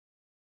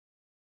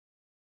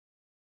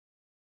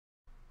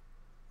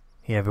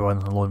Hey everyone,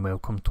 hello and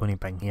welcome, Tony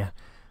Bing here.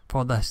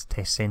 For this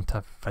test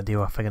centre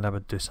video I figured I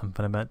would do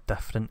something a bit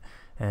different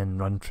and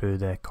run through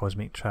the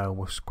Cosmic Trial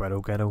with Squirrel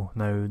Girl.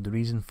 Now the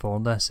reason for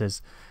this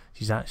is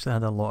she's actually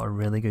had a lot of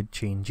really good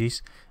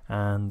changes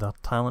and her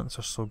talents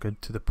are so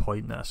good to the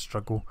point that I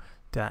struggle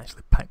to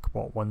actually pick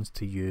what ones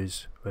to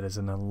use, whereas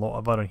in a lot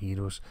of other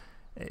heroes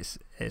it's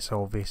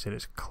obvious and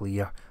it's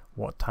clear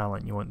what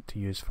talent you want to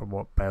use for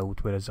what build,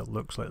 whereas it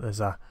looks like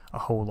there's a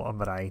whole lot of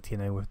variety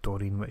now with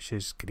Doreen, which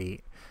is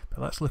great. But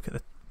let's look at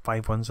the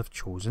 5 ones I've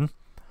chosen.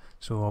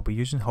 So I'll be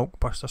using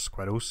Hulkbuster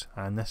Squirrels,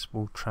 and this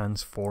will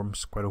transform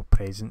Squirrel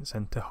Presence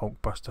into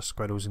Hulkbuster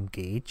Squirrels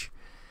Engage.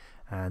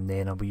 And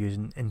then I'll be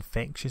using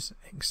Infectious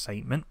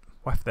Excitement.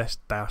 With this,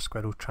 Dire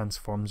Squirrel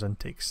transforms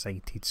into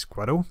Excited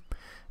Squirrel.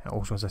 It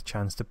also has a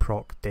chance to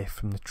proc Death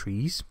from the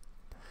Trees.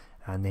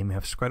 And then we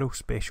have Squirrel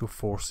Special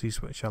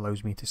Forces, which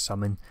allows me to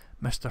summon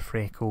Mr.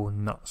 Freckle,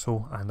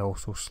 Nutso and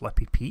also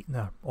Slippy Pete.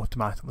 They're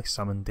automatically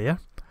summoned there.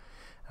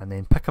 And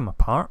then pick them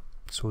apart.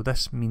 So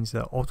this means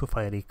that Auto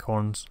Fire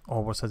Acorns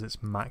always has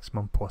its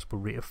maximum possible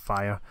rate of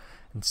fire,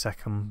 and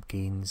Sikkim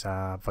gains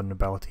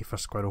vulnerability for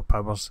Squirrel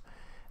powers.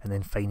 And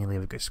then finally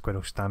we've got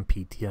Squirrel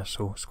Stampede here.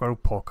 So Squirrel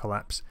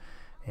Apocalypse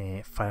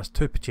fires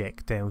 2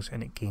 projectiles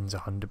and it gains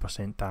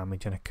 100%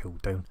 damage and a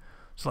cooldown.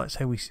 So that's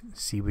how we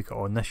see we got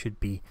on. This should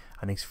be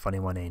a nice funny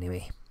one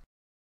anyway.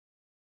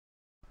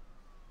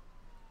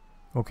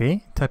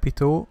 Okay, tippy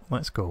toe,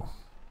 let's go.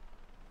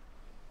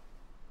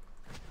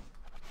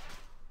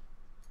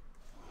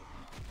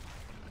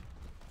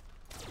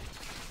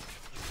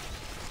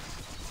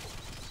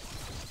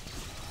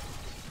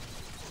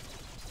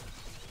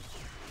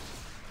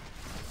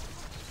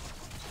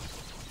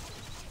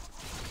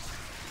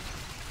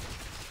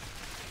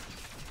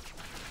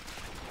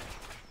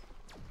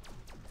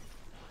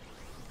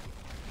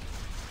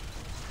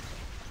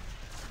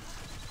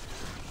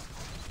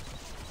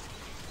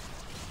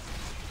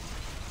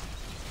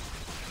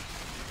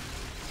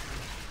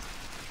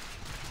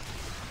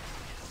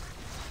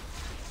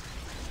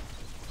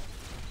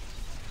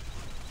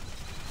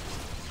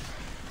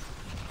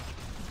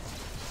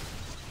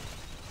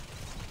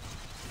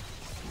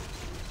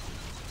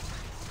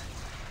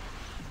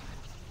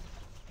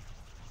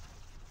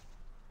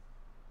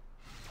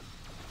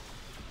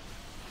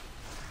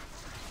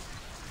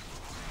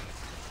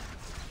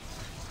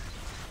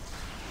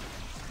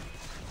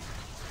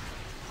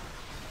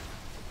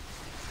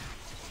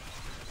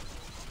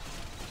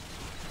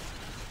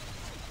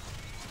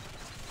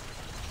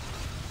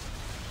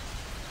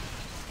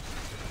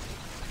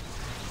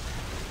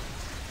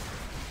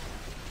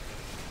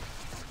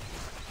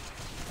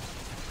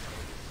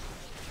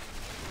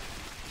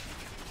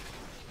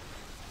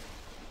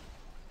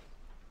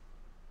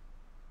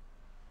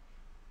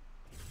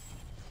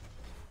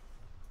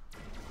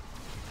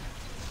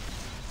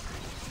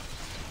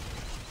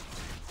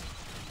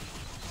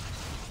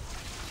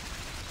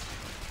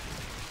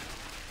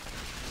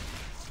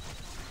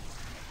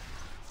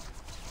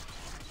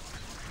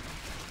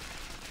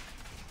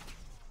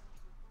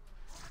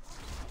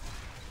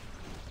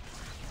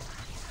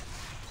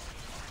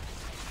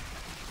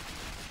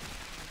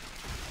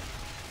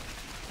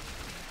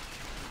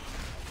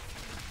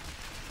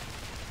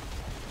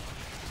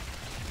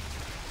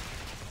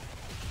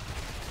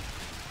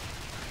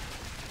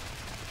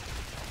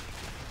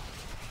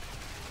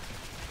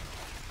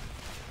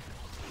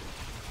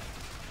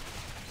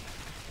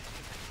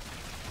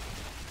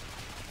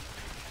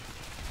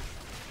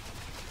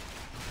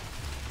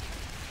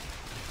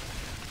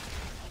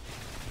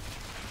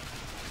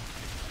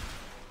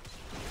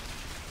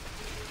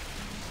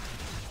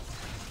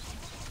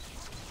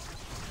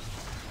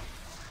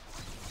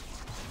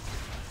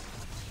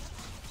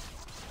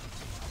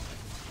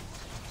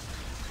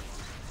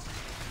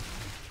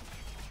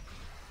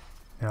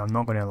 Yeah, I'm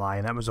not going to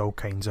lie, that was all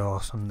kinds of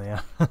awesome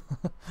there.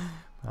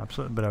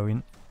 Absolutely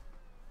brilliant.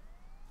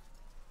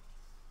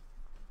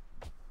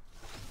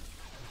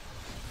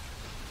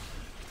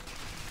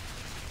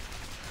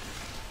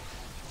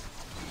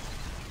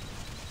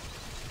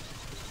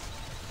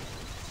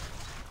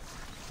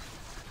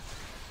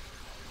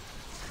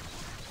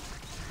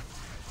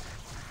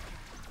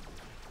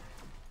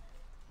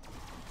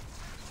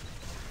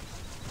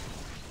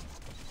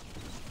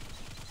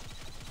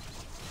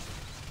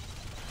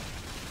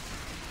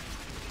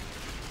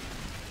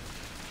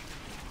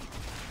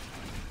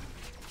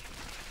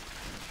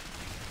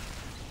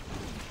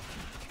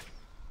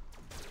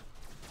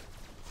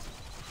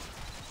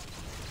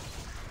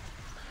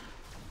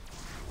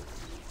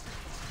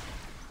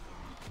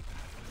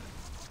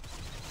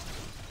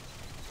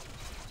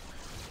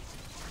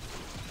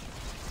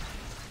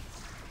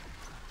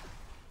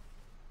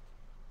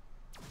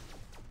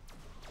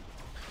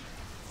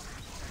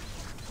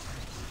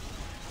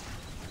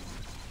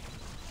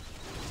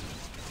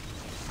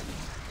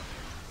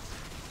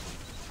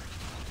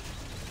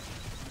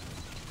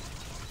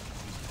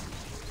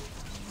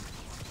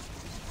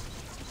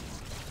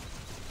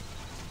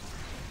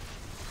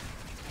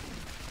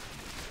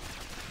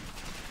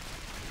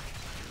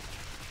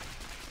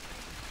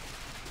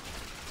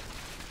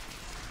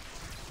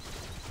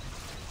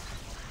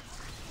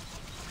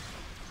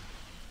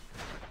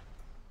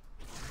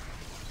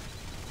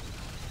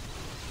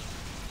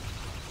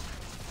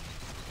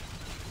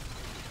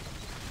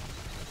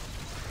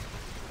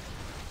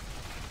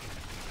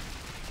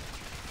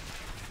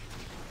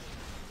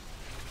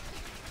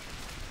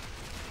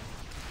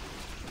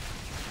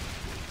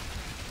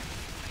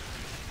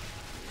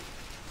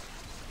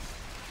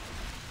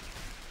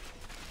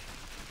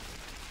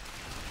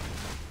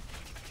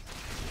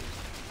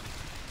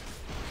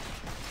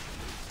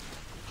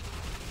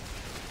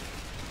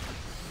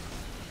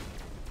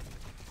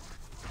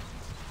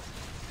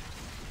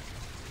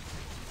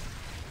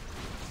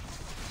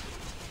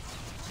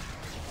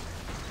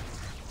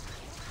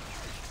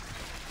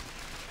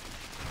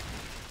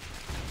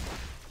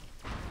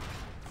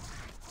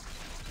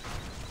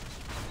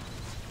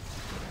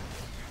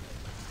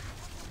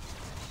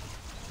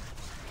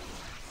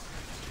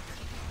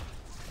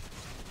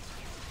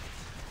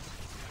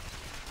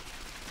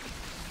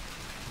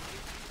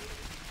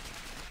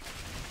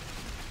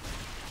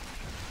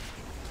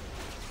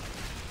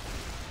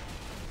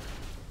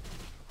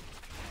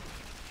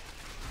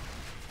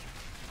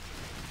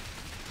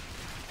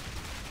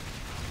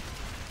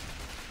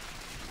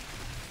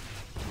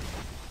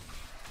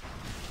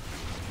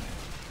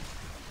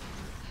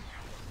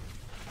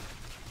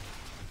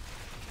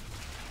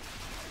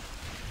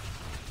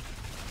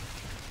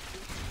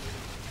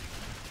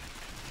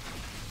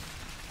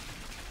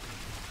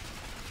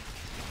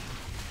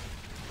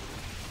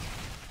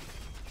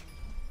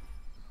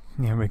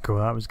 There we go,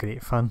 that was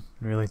great fun,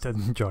 really did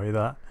enjoy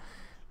that.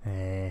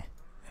 If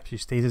she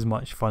stayed as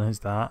much fun as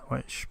that,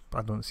 which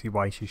I don't see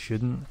why she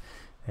shouldn't,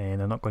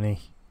 they're not going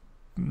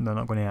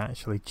to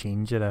actually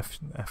change it if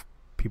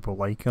people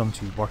like her and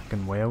she's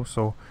working well,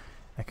 so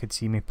I could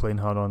see me playing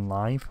her on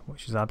live,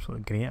 which is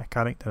absolutely great. A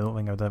character I don't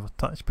think I'd ever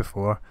touched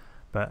before,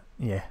 but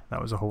yeah,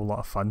 that was a whole lot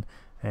of fun.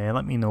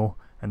 Let me know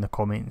in the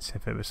comments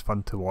if it was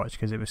fun to watch,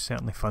 because it was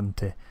certainly fun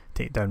to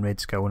take down Red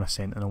Skull and a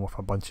Sentinel with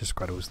a bunch of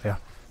squirrels there.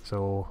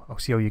 So I'll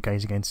see all you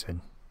guys again soon.